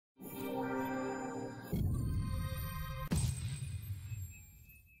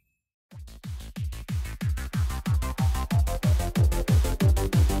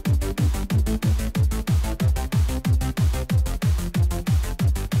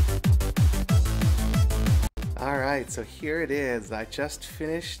Alright, so here it is. I just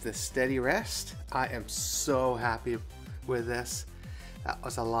finished the Steady Rest. I am so happy with this. That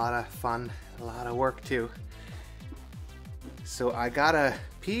was a lot of fun, a lot of work too. So I got a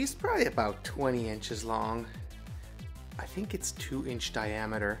piece probably about 20 inches long. I think it's 2-inch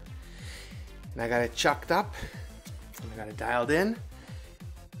diameter. And I got it chucked up. I got it dialed in.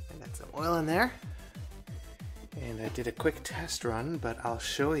 I got some oil in there. And I did a quick test run, but I'll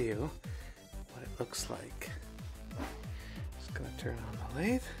show you what it looks like. Just gonna turn on the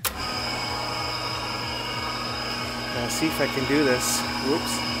lathe. Now see if I can do this.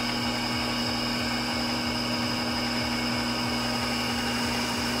 Whoops.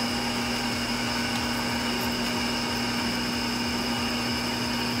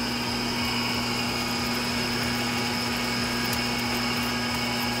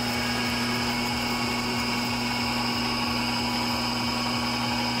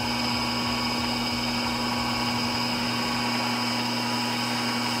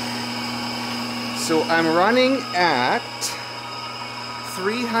 So I'm running at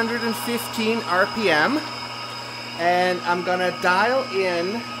 315 RPM and I'm gonna dial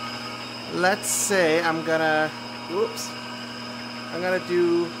in, let's say I'm gonna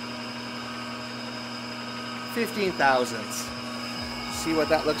do 15 thousandths. See what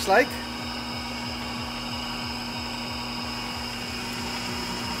that looks like?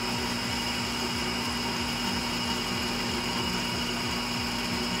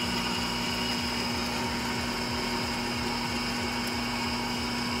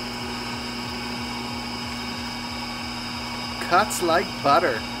 Cuts like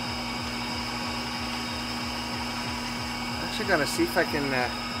butter. I'm actually gonna see if I can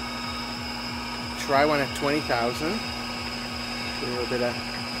try one at 20,000. Put a little bit of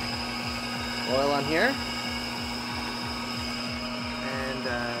oil on here, and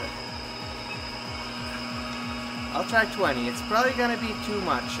I'll try 20. It's probably gonna be too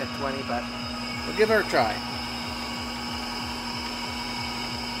much at 20, but we'll give her a try.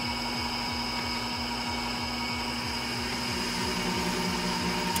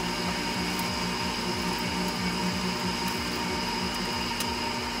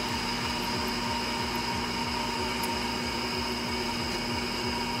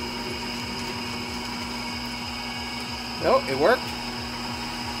 Oh, it worked.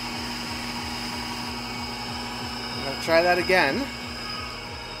 I'm going to try that again.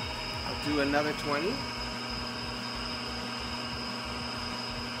 I'll do another 20.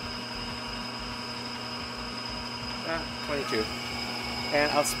 22.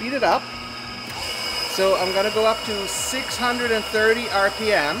 And I'll speed it up. So I'm going to go up to 630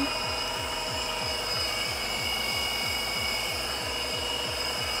 RPM.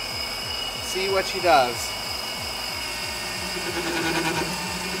 See what she does.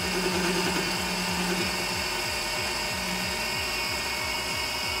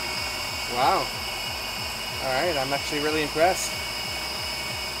 Wow. Alright, I'm actually really impressed.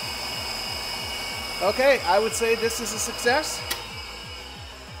 Okay, I would say this is a success.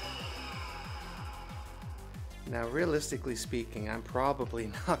 Now, realistically speaking, I'm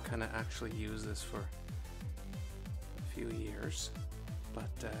probably not going to actually use this for a few years, but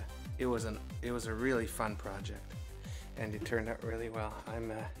it was a really fun project. And it turned out really well.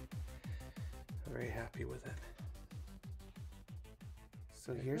 I'm very happy with it.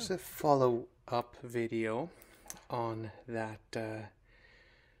 So here's a follow-up video on that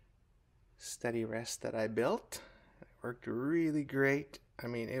Steady Rest that I built. It worked really great. I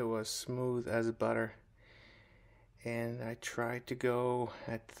mean, it was smooth as butter. And I tried to go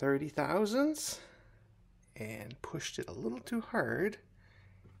at 30 thousandths and pushed it a little too hard.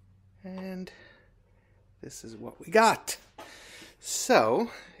 And this is what we got.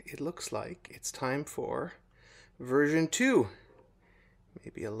 So it looks like it's time for version 2.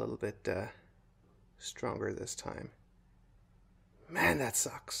 Maybe a little bit stronger this time. Man, that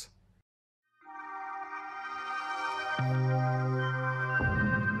sucks.